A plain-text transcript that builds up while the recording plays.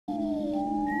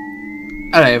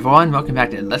Alright everyone, welcome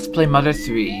back to Let's Play Mother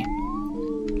 3.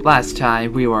 Last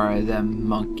time we were the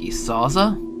monkey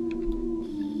Salsa.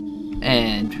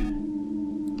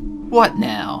 And what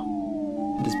now?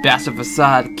 Does bastard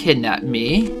Fassad kidnap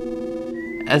me?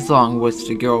 As long as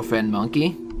the girlfriend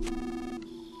monkey.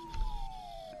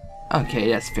 Okay,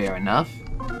 that's fair enough.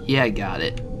 Yeah, I got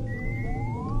it.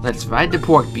 Let's ride the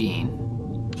pork bean.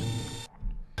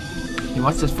 He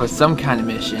wants us for some kind of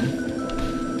mission.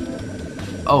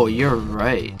 Oh, you're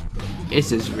right.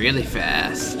 This is really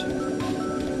fast.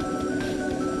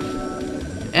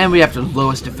 And we have the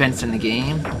lowest defense in the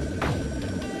game.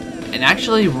 And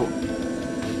actually,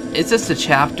 it's just a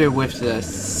chapter with the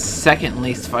second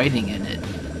least fighting in it.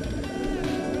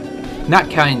 Not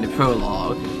counting the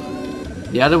prologue.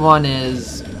 The other one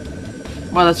is...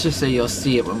 well, let's just say you'll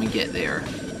see it when we get there.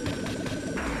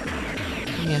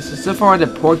 Yeah, so far the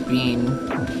pork bean,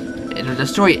 it'll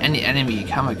destroy any enemy you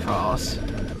come across.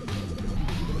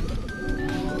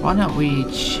 Why don't we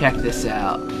check this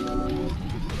out?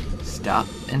 Stop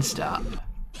and stop.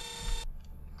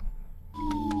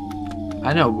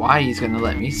 I know why he's gonna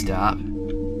let me stop.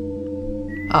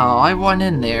 Oh, I went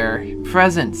in there.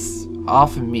 Presents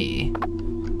off of me.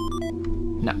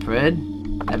 Nut bread.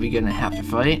 Are we gonna have to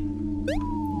fight?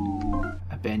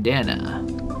 A bandana.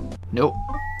 Nope.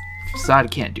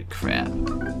 Fassad can't do crap.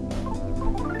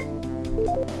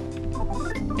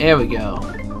 There we go.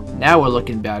 Now we're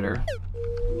looking better.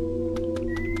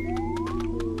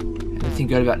 Anything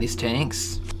good about these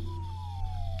tanks?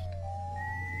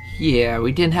 Yeah,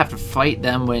 we didn't have to fight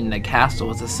them when the castle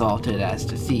was assaulted as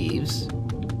the thieves.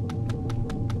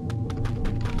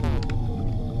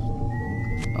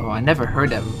 Oh, I never heard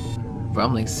that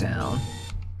rumbling sound.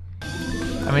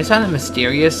 I mean, it sounded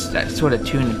mysterious, that sort of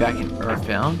tune back in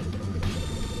Earthbound.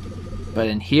 But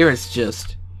in here, it's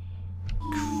just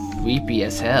creepy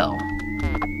as hell.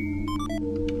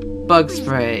 Bug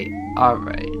spray.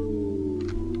 Alright.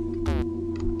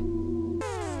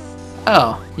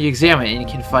 Oh, you examine it and you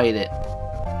can fight it.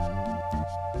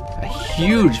 A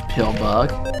huge pill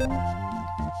bug.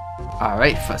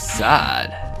 Alright,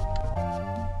 Fassad.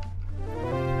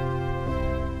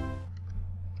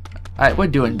 Alright, we're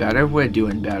doing better. We're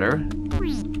doing better.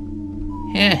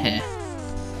 Heh.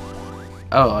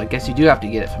 Oh, I guess you do have to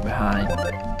get it from behind.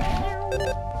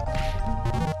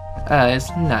 It's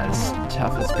not as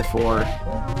tough as before.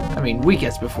 I mean, weak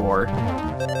as before.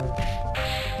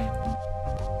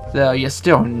 Though you're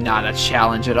still not a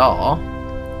challenge at all.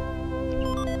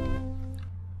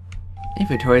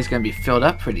 Inventory's gonna be filled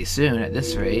up pretty soon at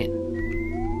this rate.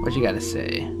 What you gotta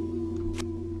say?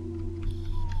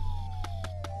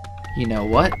 You know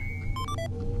what?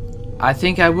 I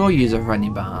think I will use a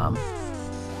running bomb.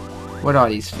 What are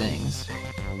these things?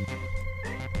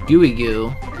 Gooey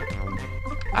goo.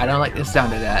 I don't like the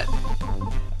sound of that.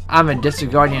 I'm gonna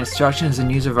disregard your instructions and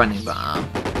use a running bomb.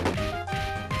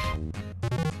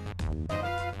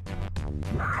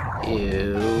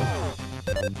 Ew.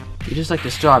 You just like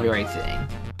the strawberry thing.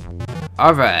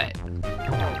 Alright.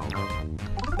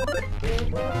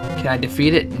 Can I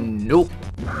defeat it? Nope.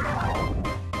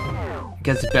 I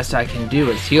guess the best I can do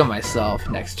is heal myself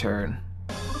next turn.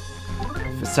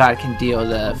 Fassad can deal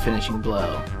the finishing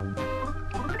blow.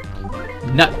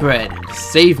 Nut bread,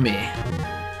 save me!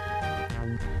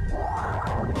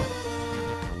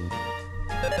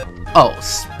 Oh,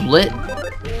 split?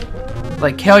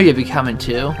 Like hell you'll be coming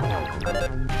too.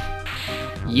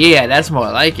 Yeah, that's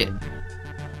more like it.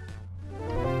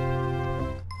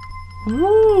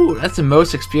 Woo, that's the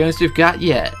most experience we've got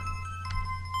yet.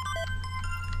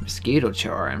 Mosquito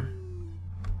charm.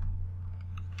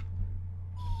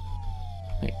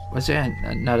 Wait, was there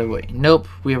another way? Nope,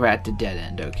 we were at the dead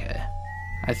end, okay.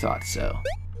 I thought so.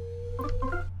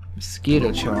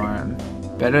 Mosquito charm.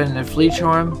 Better than the flea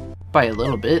charm? By a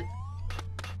little bit.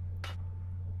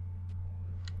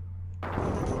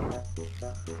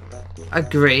 A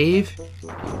grave?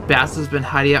 Bastard's been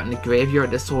hiding out in the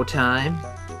graveyard this whole time.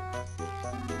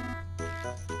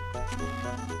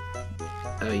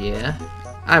 Oh yeah?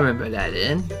 I remember that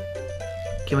inn.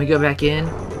 Can we go back in?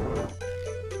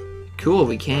 Cool,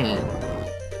 we can.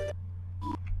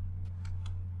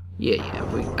 Yeah,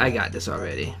 I got this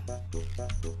already.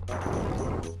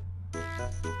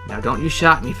 Now don't you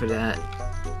shot me for that.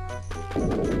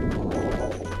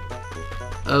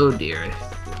 Oh dear.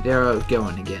 They're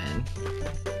going again.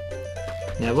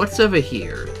 Now what's over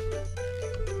here?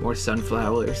 More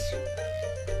sunflowers.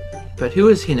 But who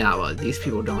is Hinawa? These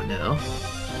people don't know.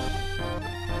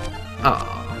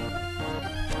 Oh.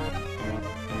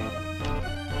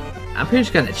 I'm pretty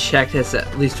much gonna check this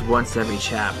at least once every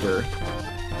chapter.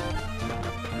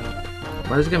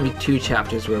 Why there's gonna be 2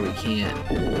 chapters where we can't?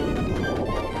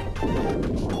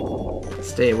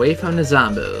 Stay away from the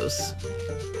zombos.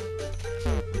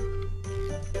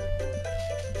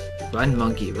 Run,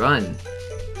 monkey, run.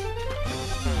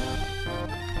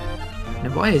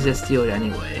 Now why is this sealed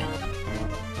anyway?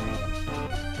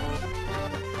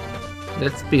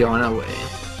 Let's be on our way.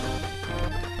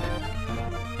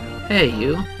 Hey,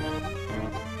 you.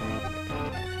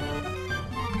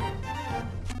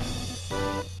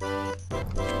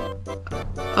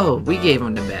 Oh, we gave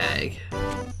him the bag.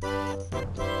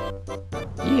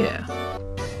 Yeah.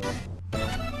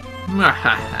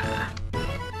 Mwahaha.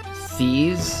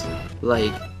 Thieves?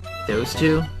 Like, those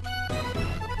two?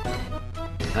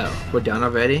 Oh, we're done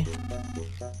already?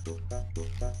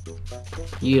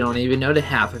 You don't even know the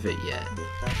half of it yet.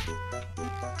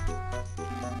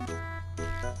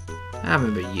 I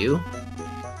remember you.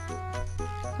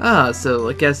 Ah, so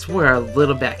I guess we're a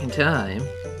little back in time.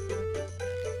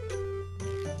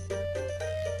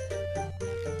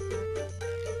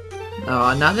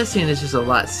 Oh, now this scene is just a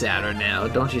lot sadder now,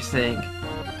 don't you think?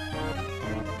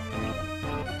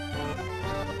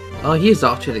 Oh, he's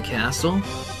off to the castle?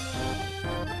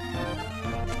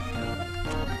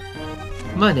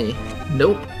 Money?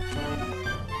 Nope.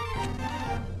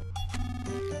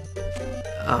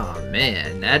 Oh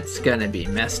man, that's gonna be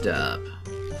messed up.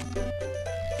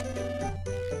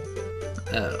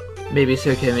 Oh, maybe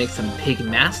so we can make some pig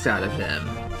masks out of him.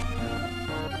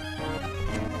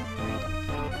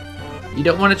 You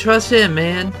don't want to trust him,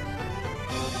 man.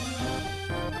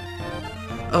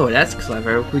 Oh, that's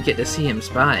clever. We get to see him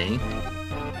spying.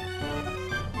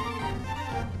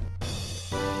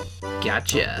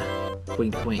 Gotcha.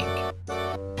 Wink, wink.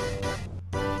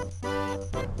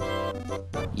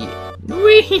 Yeah.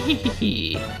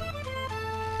 Whee!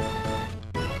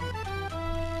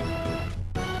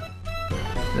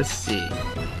 Let's see.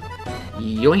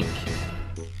 Yoink.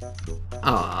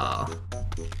 Aw,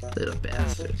 little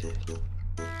bastard.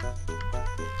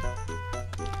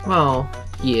 Well,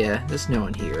 yeah, there's no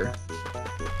one here.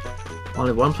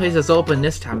 Only one place is open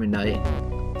this time of night.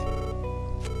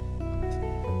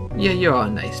 Yeah, you're all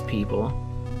nice people.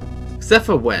 Except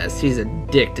for Wes, he's a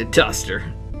dick to Duster.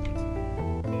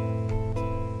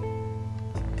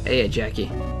 Hey,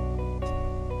 Jackie.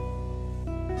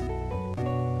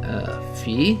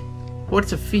 Fee?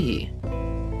 What's a fee?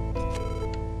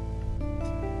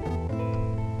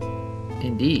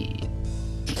 Indeed.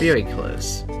 Very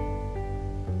close.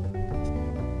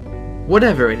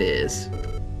 Whatever it is.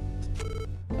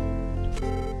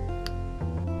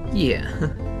 Yeah.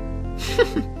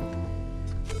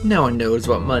 No one knows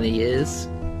what money is.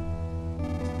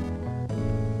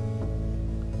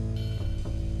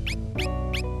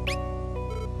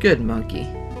 Good monkey.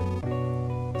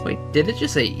 Wait, did it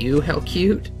just say you? How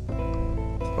cute?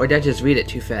 Or did I just read it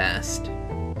too fast?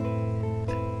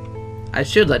 I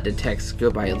should let the text go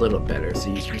by a little better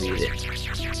so you can read it.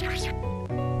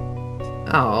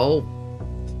 Oh,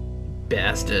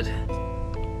 bastard.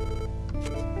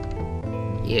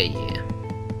 Yeah.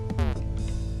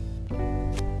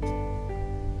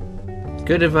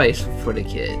 Good advice for the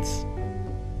kids.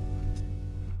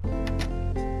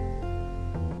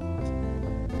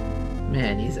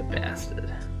 Man, he's a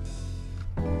bastard.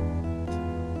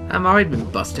 I've already been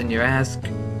busting your ass,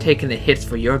 taking the hits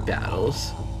for your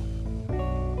battles.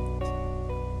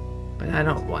 But I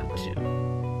don't want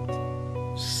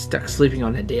to. Stuck sleeping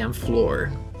on the damn floor.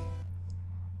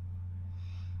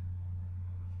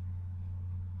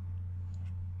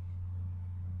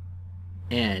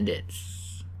 And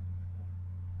it's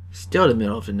still the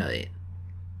middle of the night.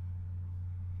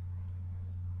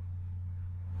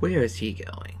 Where is he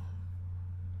going?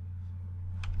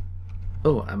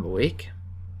 Oh, I'm awake.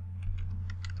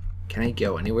 Can I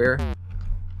go anywhere?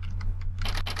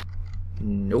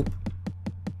 Nope.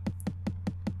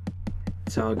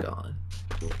 It's all gone.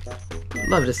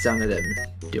 Love the sound of them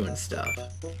doing stuff.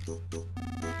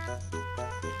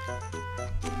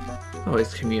 Oh,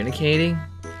 he's communicating?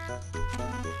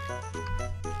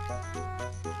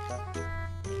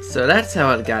 So that's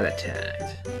how it got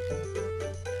attacked.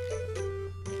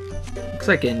 Looks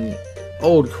like an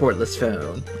old cordless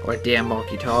phone, or a damn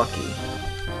walkie-talkie.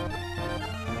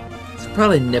 It's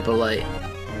probably Nippolite.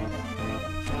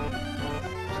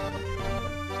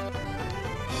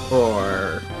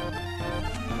 Or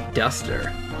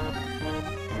Duster.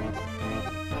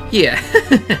 Yeah.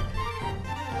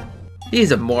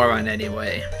 He's a moron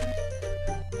anyway.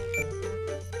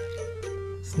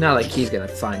 It's not like he's gonna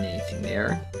find anything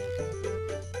there.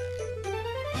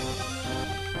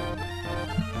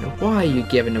 Why are you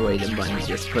giving away the money you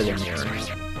just put in there?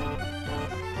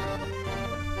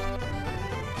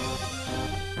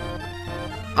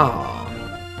 Oh,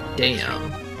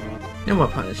 damn. No more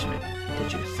punishment,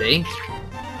 did you think?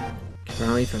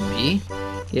 Currently from me?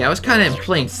 Yeah, I was kinda in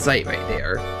plain sight right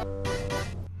there.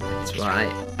 That's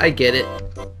right, I get it.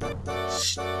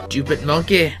 Stupid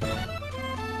monkey.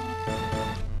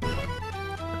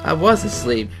 I was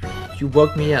asleep. You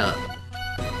woke me up.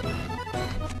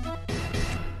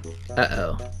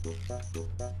 Uh-oh.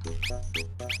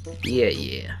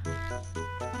 Yeah.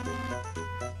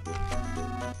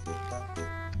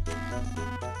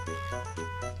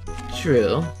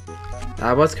 True.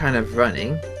 I was kind of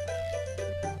running.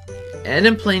 And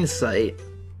in plain sight.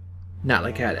 Not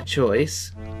like I had a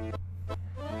choice.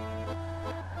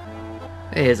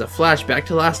 Hey, here's a flashback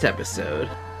to last episode.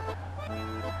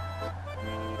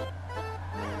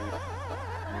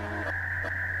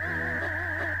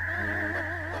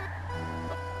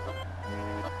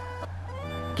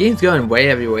 Game's going way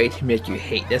every way to make you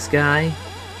hate this guy.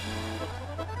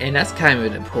 And that's kind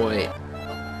of the point.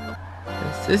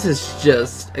 This is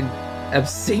just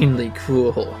obscenely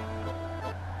cruel.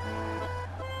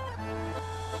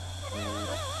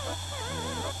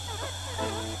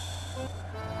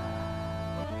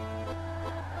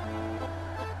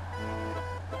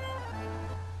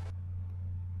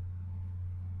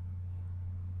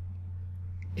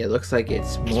 It looks like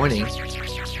it's morning.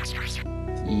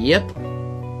 Yep.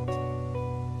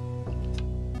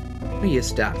 Where you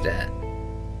stopped at?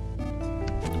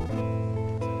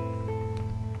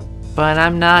 But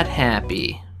I'm not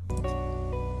happy.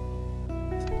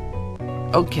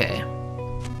 Okay.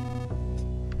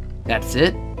 That's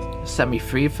it? Set me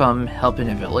free from helping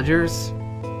the villagers?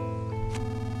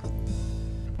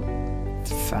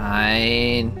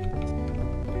 Fine.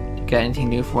 Got anything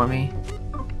new for me?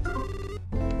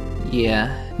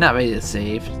 Yeah, not ready to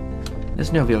save.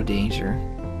 There's no real danger.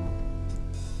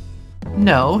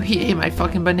 No, he ate my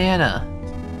fucking banana.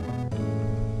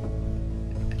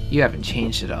 You haven't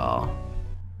changed at all.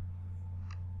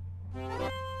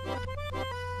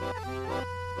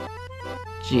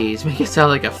 Jeez, make it sound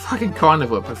like a fucking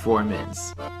carnival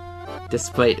performance.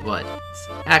 Despite what's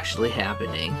actually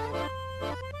happening.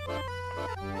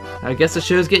 I guess the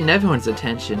show's getting everyone's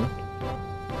attention.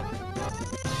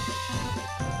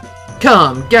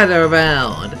 Come, gather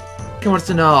around! Come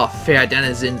on, all fair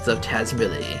denizens of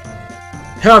Tazmily.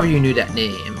 However you knew that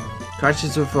name.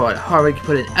 Conscious of what hard work you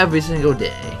put in every single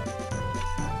day.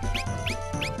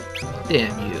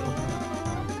 Damn you.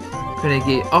 Gonna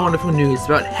get all wonderful news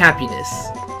about happiness.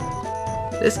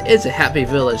 This is a happy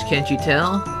village, can't you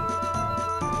tell?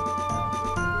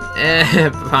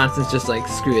 Bronson's just like,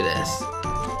 screw this.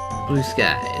 Blue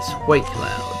skies, white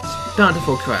clouds,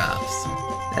 bountiful crops.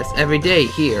 That's every day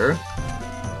here.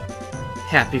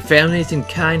 Happy families and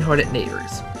kind-hearted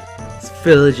neighbors. This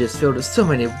village is filled with so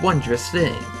many wondrous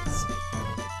things.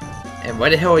 And where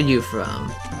the hell are you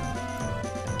from?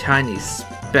 A tiny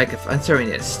speck of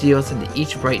uncertainty that steals into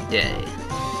each bright day.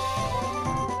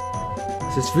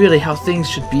 Is this really how things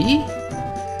should be?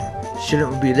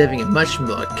 Shouldn't we be living in much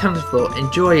more comfortable,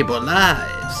 enjoyable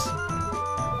lives?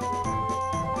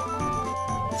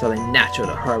 It's only natural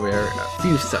to harbor a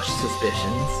few such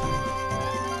suspicions.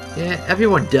 Yeah,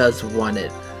 everyone does want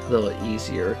it a little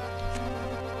easier.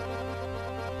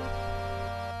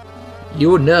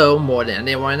 You'll know more than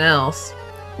anyone else.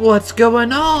 What's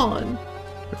going on?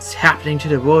 What's happening to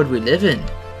the world we live in?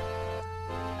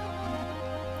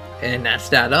 And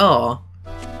that's not all.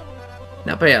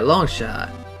 Not by a long shot.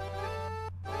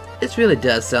 This really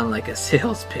does sound like a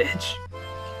sales pitch.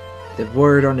 The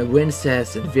word on the wind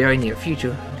says in the very near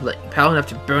future, power enough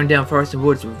to burn down forests and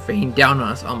woods will rain down on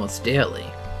us almost daily.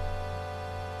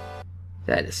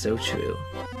 That is so true.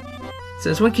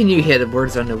 Since when can you hear the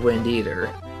words on the wind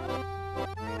either?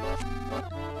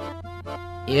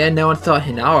 Yeah, no one thought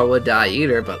Hinara would die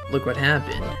either, but look what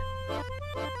happened.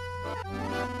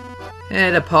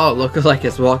 And the Paul looks like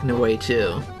it's walking away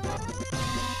too.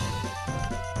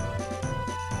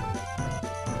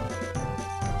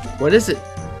 What is it?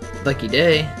 Lucky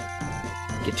day.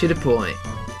 Get to the point.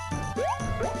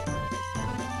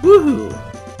 Woohoo!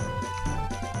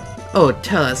 Oh,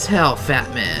 tell us how, fat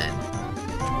man.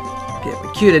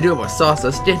 Get cute to do it with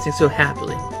Salsa, dancing so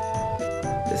happily.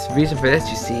 This reason for this,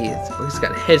 you see, is because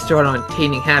got a head start on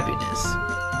attaining happiness.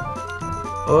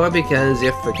 Or because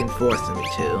you're freaking forcing me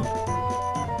to.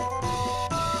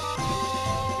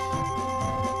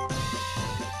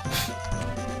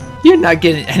 You're not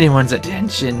getting anyone's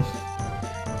attention.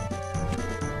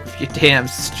 Your damn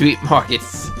street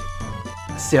markets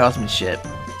salesmanship.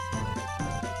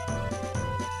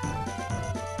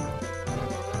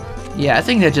 Yeah, I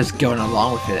think they're just going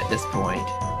along with it at this point.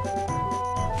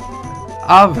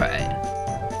 Alright.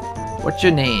 What's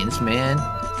your names, man?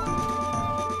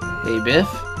 Hey, Biff?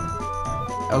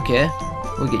 Okay,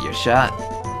 we'll get your shot.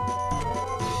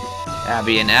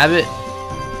 Abby and Abbott?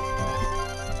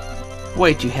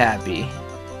 Way too happy.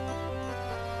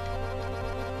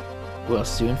 We'll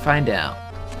soon find out.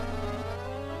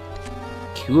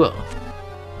 Cool.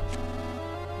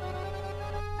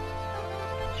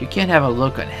 You can't have a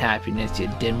look on happiness, you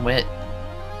dimwit.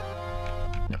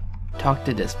 No, talk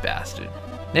to this bastard.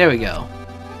 There we go.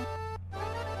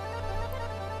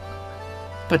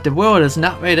 But the world is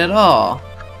not right at all.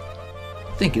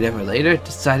 Think it over later.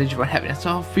 Decided you want happiness.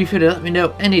 So feel free to let me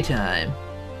know anytime.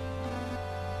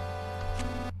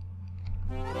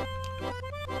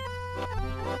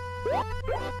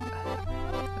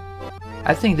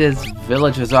 I think this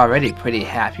village was already pretty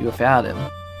happy without him.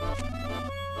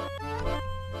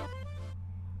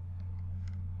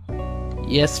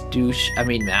 Yes, douche. I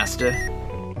mean, master.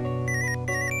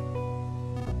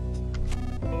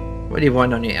 What do you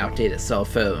want on your outdated cell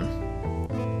phone?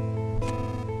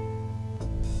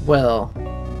 Well,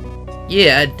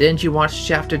 yeah, didn't you watch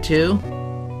chapter 2?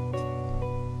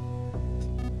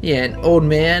 Yeah, an old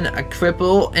man, a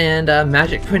cripple, and a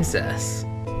magic princess.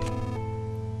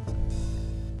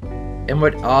 And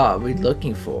what are we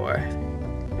looking for?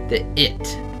 The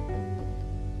it.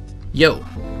 Yo.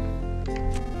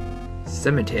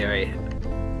 Cemetery.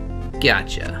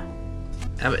 Gotcha.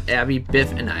 Abby,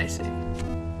 Biff, and Isaac.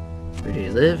 Where do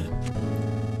you live?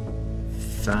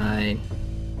 Fine.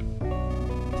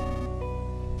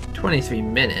 23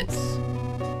 minutes.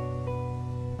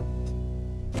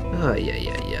 Oh, yeah.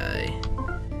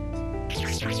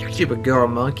 Stupid girl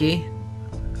monkey.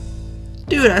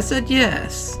 Dude, I said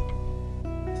yes.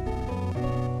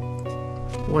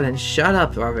 Well then shut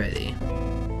up already.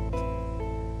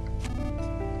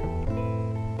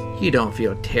 You don't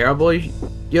feel terrible.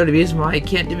 You're the reason why I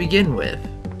can't to begin with.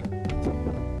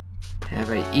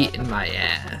 Have I eaten my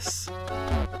ass?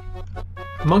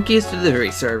 Monkey's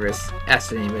Delivery Service. That's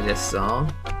the name of this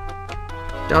song.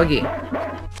 Doggy.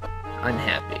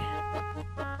 Unhappy.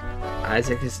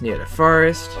 Isaac is near the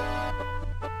forest.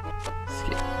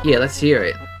 Yeah, let's hear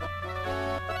it.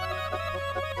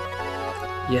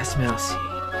 Yes, Mousy.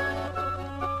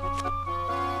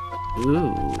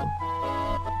 Ooh.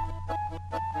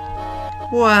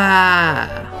 Wow.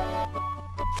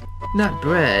 Not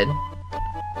bread.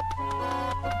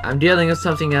 I'm dealing with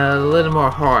something a little more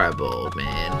horrible,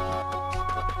 man.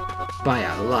 By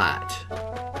a lot.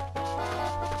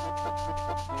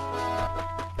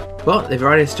 Well, they've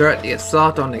already started the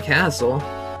assault on the castle.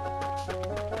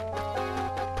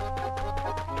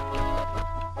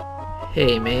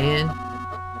 Hey, man.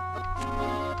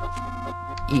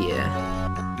 Yeah.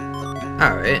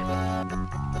 Alright.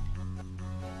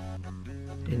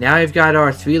 And now we've got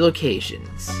our 3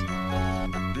 locations.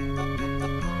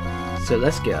 So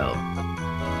let's go.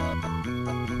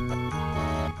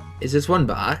 Is this one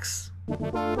box?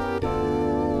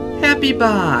 Happy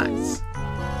box!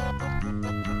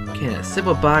 Can a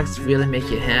simple box really make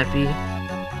you happy?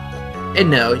 And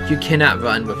no, you cannot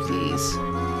run with these.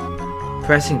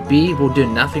 Pressing B will do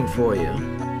nothing for you.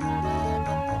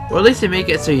 Or at least they make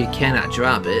it so you cannot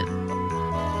drop it.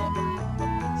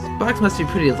 This box must be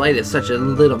pretty light if such a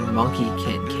little monkey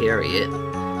can't carry it.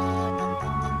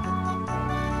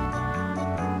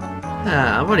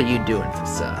 Ah, what are you doing,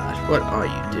 Fassad? What are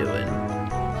you doing?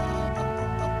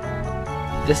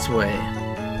 This way.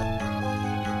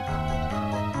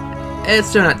 It's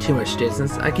still not too much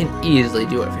distance. I can easily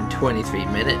do it in 23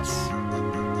 minutes.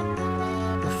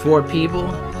 4 people.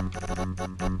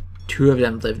 2 of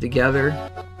them live together.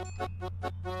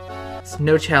 It's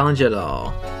no challenge at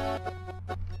all.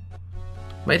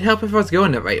 Might help if I was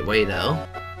going the right way, though.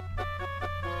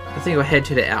 I think we'll head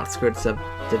to the outskirts of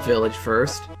the village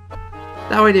first.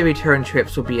 That way the return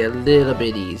trips will be a little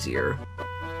bit easier.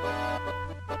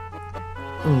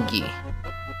 Ungi.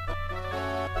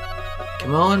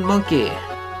 Come on, monkey.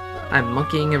 I'm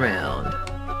monkeying around.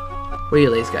 What do you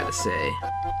ladies got to say?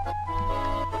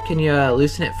 Can you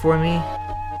loosen it for me?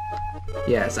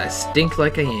 Yes, I stink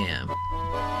like I am.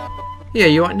 Here,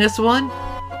 you want this one?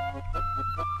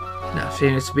 Not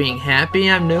famous for being happy,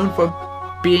 I'm known for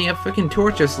being a freaking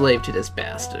torture slave to this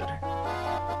bastard.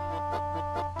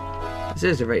 This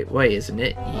is the right way, isn't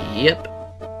it? Yep.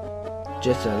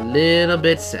 Just a little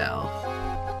bit south.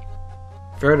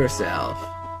 Further south,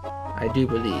 I do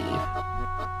believe.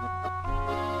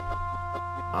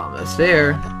 Almost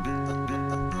there.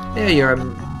 There you are,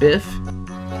 Biff.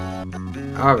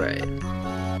 Alright.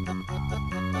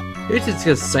 You're just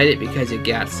excited because you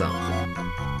got something.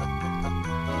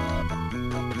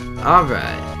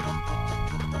 Alright.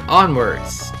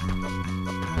 Onwards.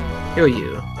 Who are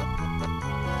you?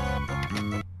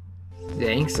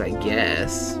 Thanks, I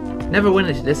guess. Never went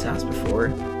into this house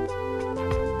before.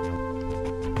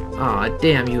 Aw,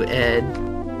 damn you, Ed.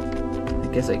 I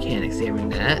guess I can't examine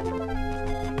that.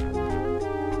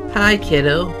 Hi,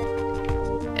 kiddo.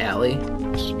 Allie.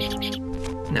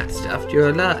 Not stuffed, you're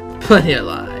alive. Plenty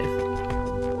alive.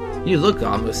 You look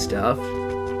almost stuffed.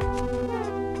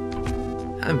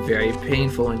 I'm very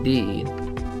painful indeed.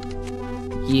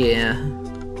 Yeah.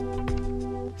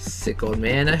 Sick old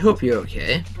man, I hope you're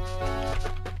okay.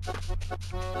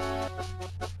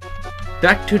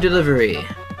 Back to delivery.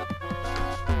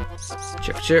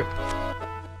 Chirp chirp.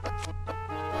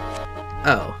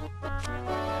 Oh.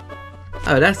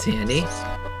 Oh, that's handy.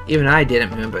 Even I didn't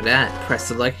remember that. Press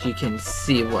select, you can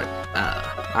see what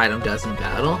item does in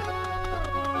battle.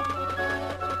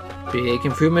 Big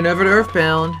improvement over to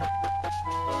Earthbound.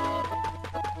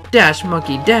 Dash,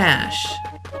 monkey, dash!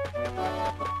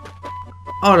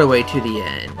 All the way to the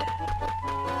end.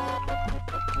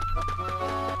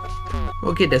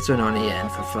 We'll get this one on the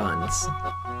end for funds.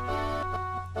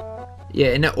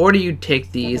 Yeah, in the order you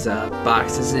take these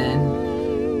boxes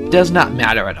in, does not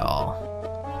matter at all.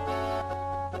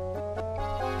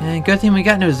 And good thing we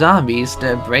got no zombies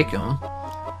to break them.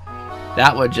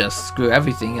 That would just screw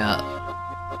everything up.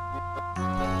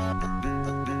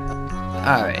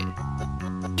 Alright.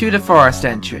 To the forest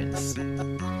entrance.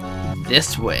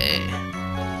 This way.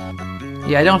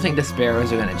 Yeah, I don't think the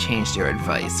sparrows are gonna change their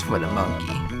advice for the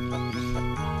monkey.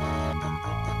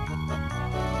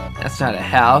 That's not a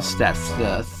house, that's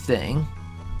the thing.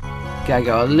 Gotta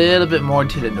go a little bit more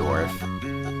to the north.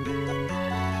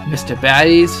 Mr.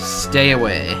 Baddies, stay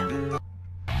away.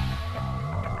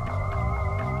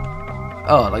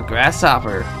 Oh, the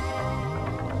grasshopper.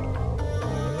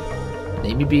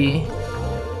 Maybe be.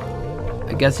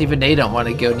 I guess even they don't want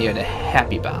to go near the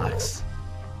happy box.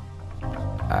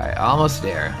 Alright, almost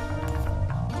there.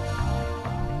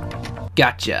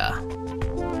 Gotcha.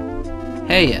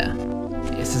 Hey,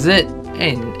 this is it.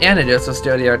 And antidotes are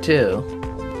still there too.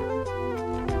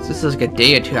 So this is like a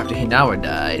day or two after Hinawa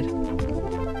died.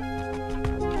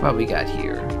 What we got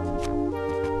here?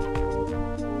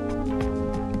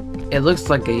 It looks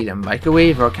like either a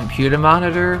microwave or a computer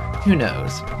monitor. Who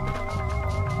knows?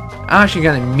 I'm actually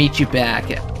gonna meet you back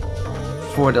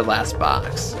for the last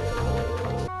box.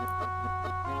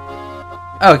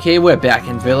 Okay, we're back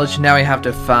in village. Now we have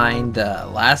to find the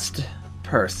last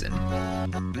person.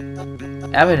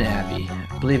 Abernathy.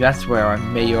 I believe that's where our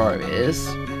mayor is.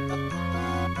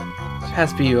 It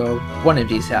has to be one of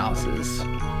these houses.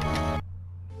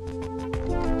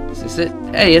 Is this it?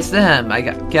 Hey, it's them! I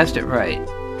guessed it right.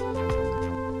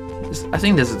 I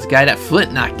think this is the guy that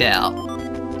Flint knocked out.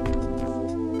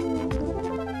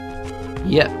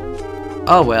 Yep.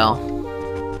 Oh well.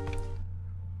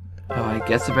 Oh, I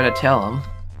guess I better tell him.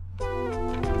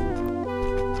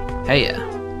 Hey,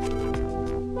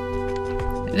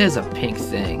 it is a pink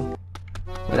thing.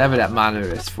 Whatever that monitor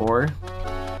is for.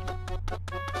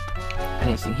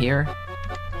 Anything here?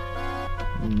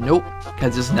 Nope,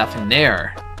 because there's nothing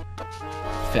there.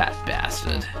 Fat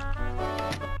bastard.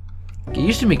 Get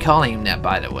used to me calling him that,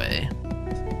 by the way.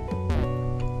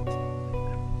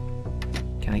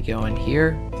 Can I go in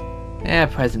here?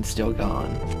 Present's still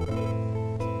gone.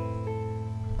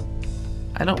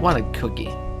 I don't want a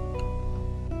cookie.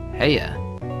 Hey,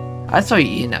 I saw you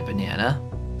eating that banana.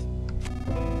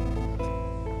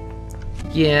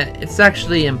 Yeah, it's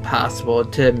actually impossible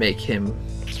to make him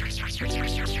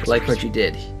like what you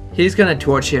did. He's gonna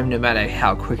torture him no matter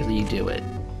how quickly you do it.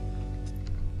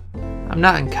 I'm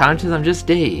not unconscious, I'm just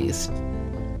dazed.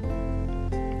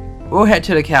 We'll head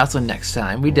to the castle next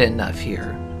time. We did enough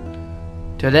here.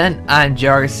 Till then, I'm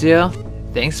Jargus.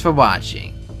 Thanks for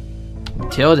watching.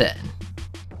 Until then.